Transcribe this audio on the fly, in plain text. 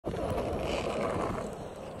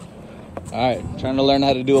Alright, trying to learn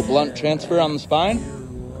how to do a blunt transfer on the spine.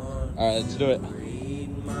 Alright, let's do it.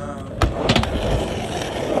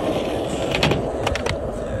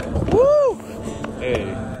 Woo!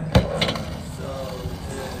 Hey.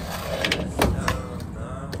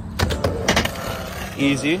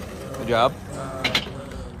 Easy. Good job.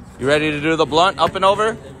 You ready to do the blunt up and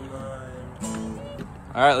over?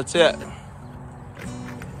 Alright, let's see it.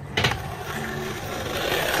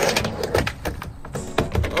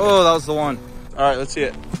 Oh, that was the one. All right, let's see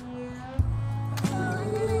it.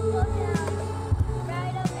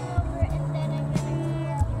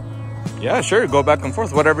 Yeah, sure. Go back and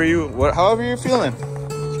forth. However you're feeling.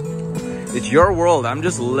 It's your world. I'm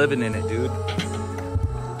just living in it, dude.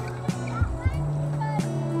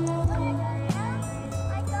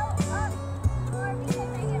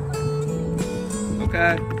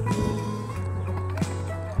 Okay.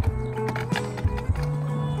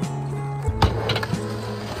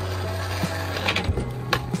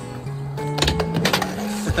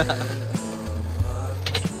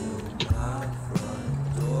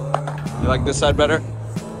 You like this side better?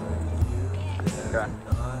 Okay.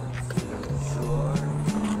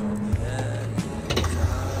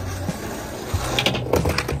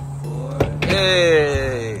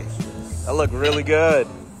 Hey! That looked really good.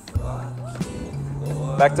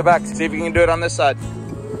 Back to back. See if you can do it on this side.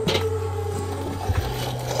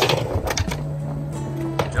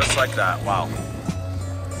 Just like that. Wow.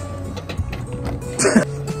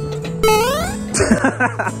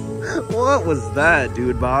 What was that,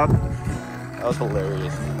 dude, Bob? That was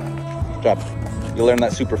hilarious. Good job. You learned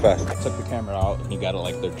that super fast. I took the camera out and you got it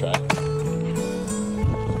like third try.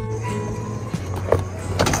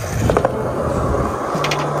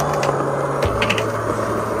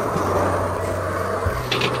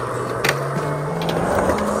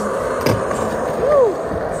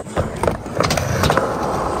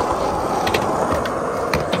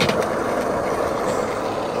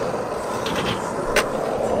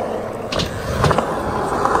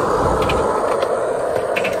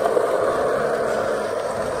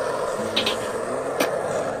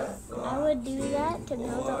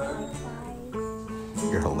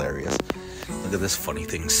 You're hilarious. Look at this funny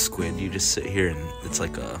thing, squid. You just sit here and it's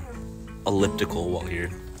like a elliptical while you're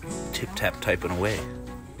tip-tap typing away.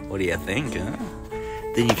 What do you think, huh?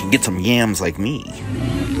 Then you can get some yams like me.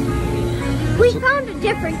 We found a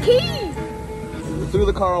different key! We threw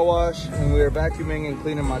the car wash and we were vacuuming and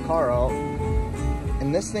cleaning my car out.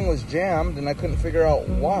 And this thing was jammed and I couldn't figure out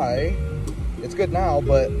why. It's good now,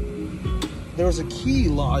 but there was a key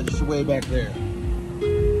lodged way back there.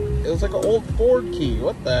 It was like an old Ford key.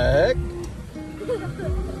 What the heck?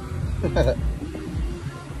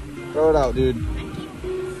 Throw it out, dude.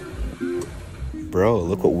 Bro,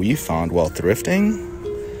 look what we found while thrifting.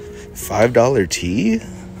 $5 tea?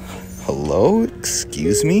 Hello?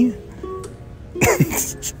 Excuse me?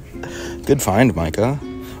 Good find, Micah.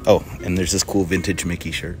 Oh, and there's this cool vintage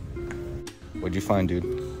Mickey shirt. What'd you find, dude?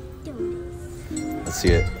 Let's see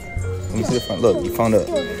it. Let me see the front. Look, you found a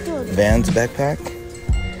Vans backpack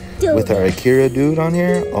with our Akira dude on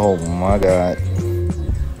here. Oh my god.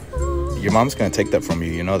 Your mom's gonna take that from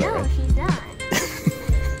you, you know that, right? No, she's not.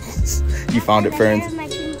 You found it fair and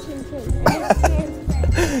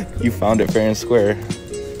you found it fair and square.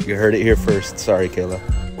 You heard it here first. Sorry, Kayla.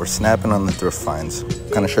 We're snapping on the thrift finds.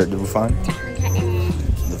 What kind of shirt did we find?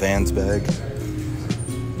 The Vans bag.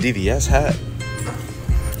 DVS hat.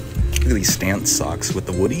 Look at these stance socks with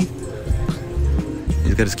the Woody.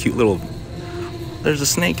 He's got his cute little... There's a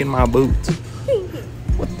snake in my boots.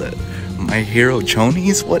 What the... My Hero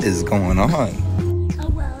chonies? What is going on? Oh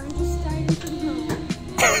well, I'm just starting from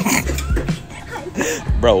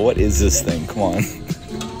home. Bro, what is this thing? Come on.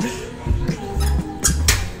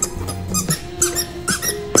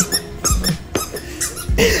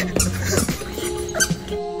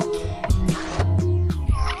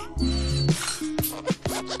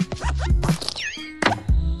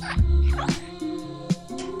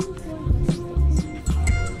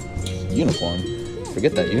 Unicorn.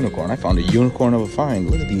 Forget that unicorn. I found a unicorn of a find.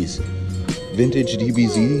 Look at these vintage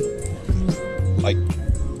DBZ, like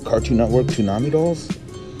Cartoon Network Toonami dolls.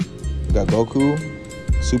 We got Goku,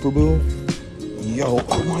 Super Boo. Yo,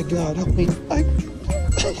 oh my god, help me. I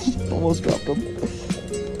almost dropped him.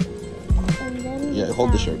 Yeah,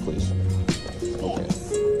 hold the shirt, please. Okay.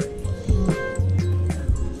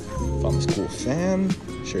 Found this cool fan.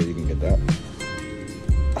 Sure, you can get that.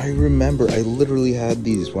 I remember I literally had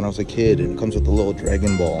these when I was a kid, and it comes with a little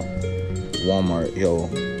Dragon Ball. Walmart, yo.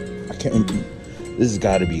 I can't remember. This has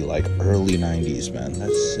got to be like early 90s, man.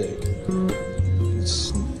 That's sick.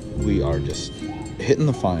 We are just hitting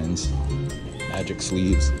the finds. Magic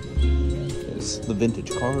sleeves. cards, the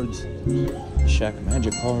vintage cards, Shack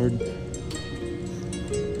Magic card,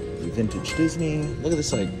 the vintage Disney. Look at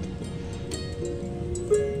this like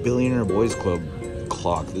Billionaire Boys Club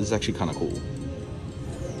clock. This is actually kind of cool.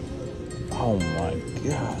 Oh my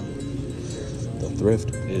god. The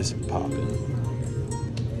thrift is popping.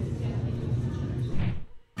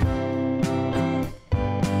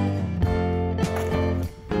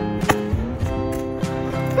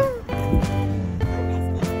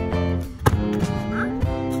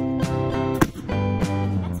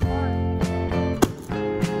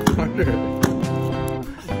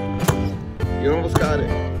 You almost got it.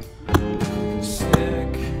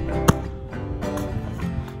 Sick,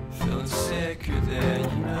 feeling sicker than you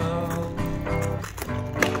know.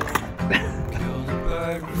 Killed a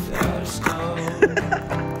bird without a stone.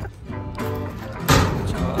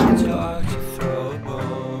 Talk to throw a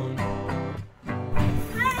bone.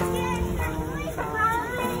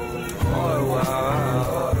 For a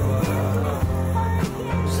while,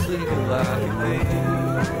 sleeping like me.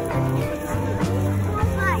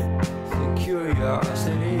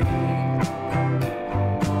 Curiosity,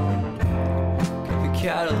 get the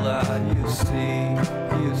Cadillac, you see.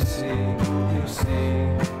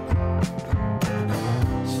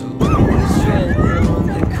 So we're stranded on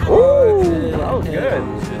the carpet. That was good.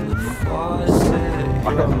 The faucet,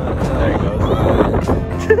 There you go.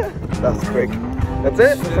 That was quick. That's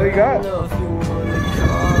it? That's all you got?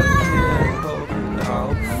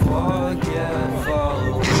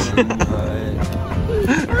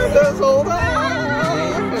 Just hold on.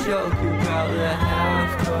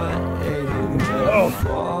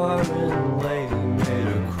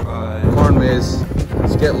 Corn maze.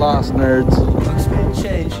 Let's get lost, nerds.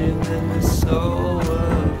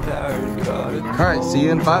 Alright, see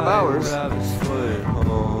you in 5 hours.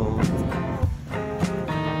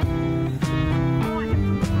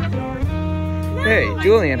 Hey,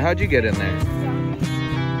 Julian, how'd you get in there?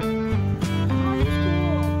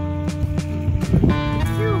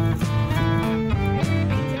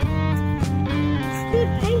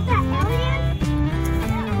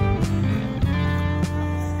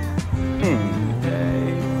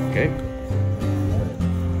 Okay.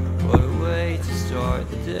 What a way to start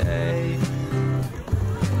the day.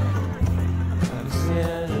 I've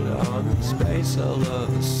standing on the space. I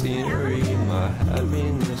love the scenery. My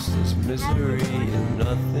happiness is misery, and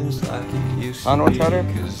nothing's like it used to be.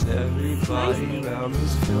 Cause everybody around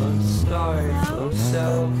me's feeling sorry for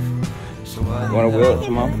himself. So I wanna wheel it,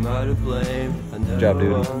 Mom? Good job,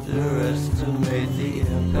 dude. Underestimate the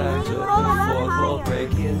impact of the fourth wall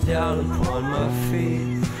breaking down upon my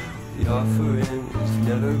feet. The offering was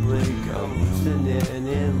never bleak. I'm listening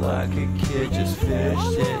in like a kid. Just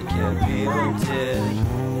finished it, can't be undid.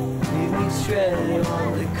 Leave me stranded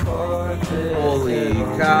on the carpet. Holy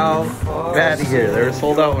cow. Bad to hear. They were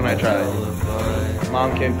sold out when I tried.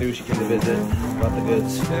 Mom came through, she came to visit. Brought the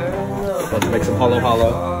goods. About to make some hollow.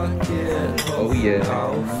 Oh yeah.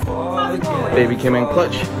 Baby came in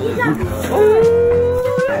clutch.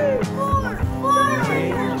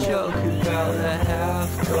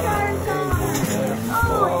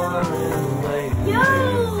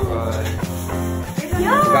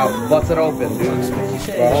 About bust it open, dude.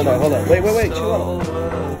 Well, hold on. Wait. Chill out.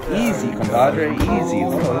 Easy, compadre. Easy.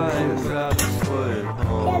 Hold on.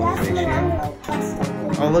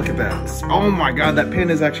 Oh, look at that. Oh my god, that pin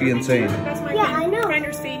is actually insane. Yeah, I know.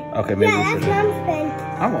 Okay, maybe we should.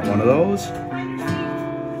 I want one of those.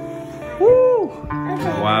 Woo!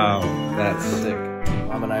 Okay. Wow, that's sick.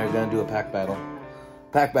 Mom and I are gonna do a pack battle.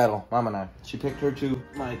 Pack battle, Mom and I. She picked her two,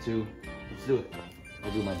 my two. Let's do it.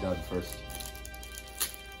 I'll do my dud first.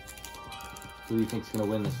 Who do you think's gonna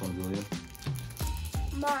win this one, Julia?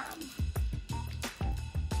 Mom.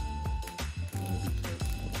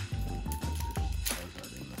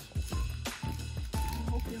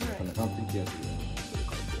 I don't think you have to do it.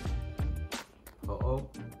 Uh-oh.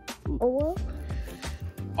 Oh.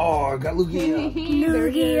 Oh, I got Lugia.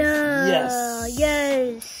 Lugia. Yes.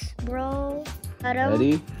 Yes, bro. Adam.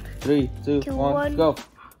 Ready? 3, 2, 1, go.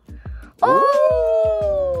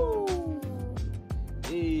 Oh!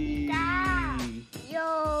 Hey.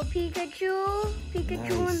 Yo, Pikachu.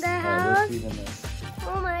 Pikachu Nice. in the Oh, house. let's feed him this.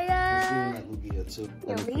 Oh my Let's god. feed him that Lugia too.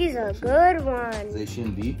 Yo, these are good ones. They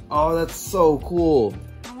shouldn't be. Oh, that's so cool.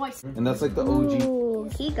 And that's like the OG. Ooh,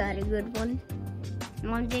 he got a good one.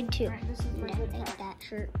 Mom did too. Like that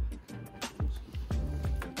shirt.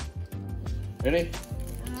 Ready?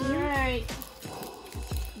 Alright.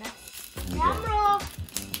 Camera.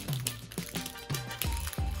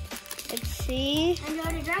 Let's see.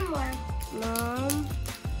 Enjoy the drummer. Mom.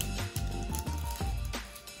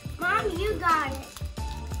 Mom, you got it.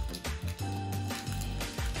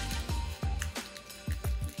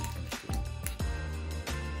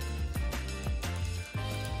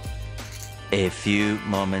 A few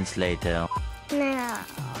moments later. No.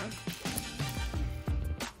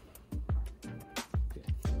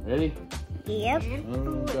 Ready? Yep.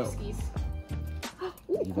 Go.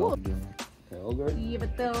 Cool. Iya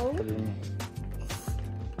betul.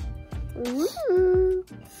 Ooh.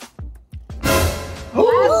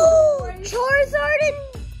 Oh, Charizard and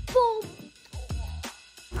Bolt.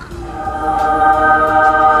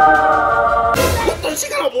 She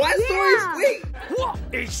got a Blastoise? Yeah. Wait! What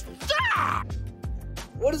is that?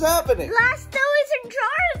 What is happening? Blastoise and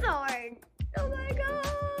Charizard. Oh my god.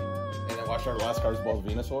 And then watch our last card's Ball's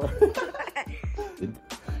Venusaur.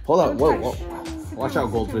 Hold on, whoa. Watch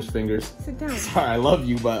out, goldfish fingers. Sit down. Sorry, I love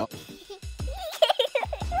you, but...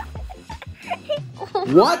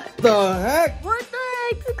 What the heck? What the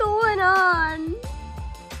heck's going on?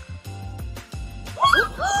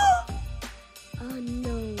 Oh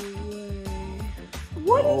no way.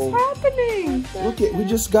 What is happening? Look it, we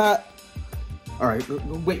just got... Alright,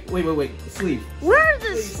 wait. Sleeve. Where's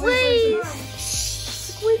the sleeve?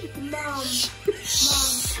 Squid, Mom.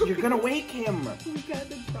 You're gonna wake him. We got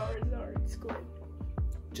the Charizard squid.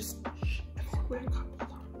 Just... Squid.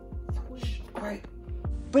 Quiet.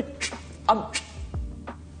 But,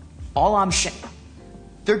 all I'm saying,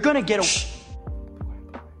 they're gonna get a...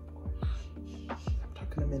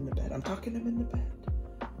 I'm talking him in the bed.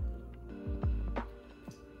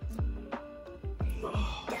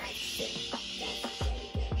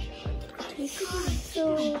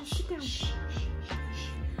 Sit down.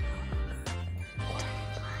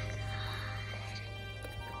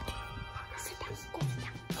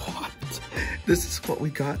 What? This is what we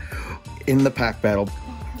got in the pack battle.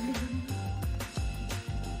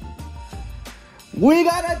 We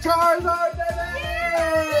got a Charizard,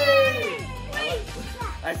 baby!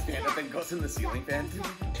 I stand up and goes in the ceiling fan.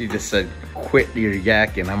 She just said, quit your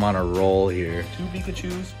yakking. I'm on a roll here. 2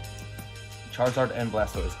 Pikachus, Charizard, and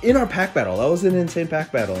Blastoise. In our pack battle. That was an insane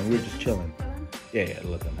pack battle, and we were just chilling. Yeah,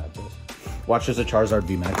 let them have those. Watch, there's a Charizard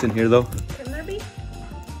VMAX in here, though. Can there be?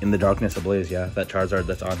 In the darkness ablaze, yeah. That Charizard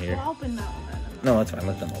that's on here. I'll open that one. No, that's fine.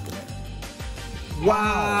 Let them open it.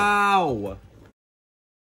 Wow!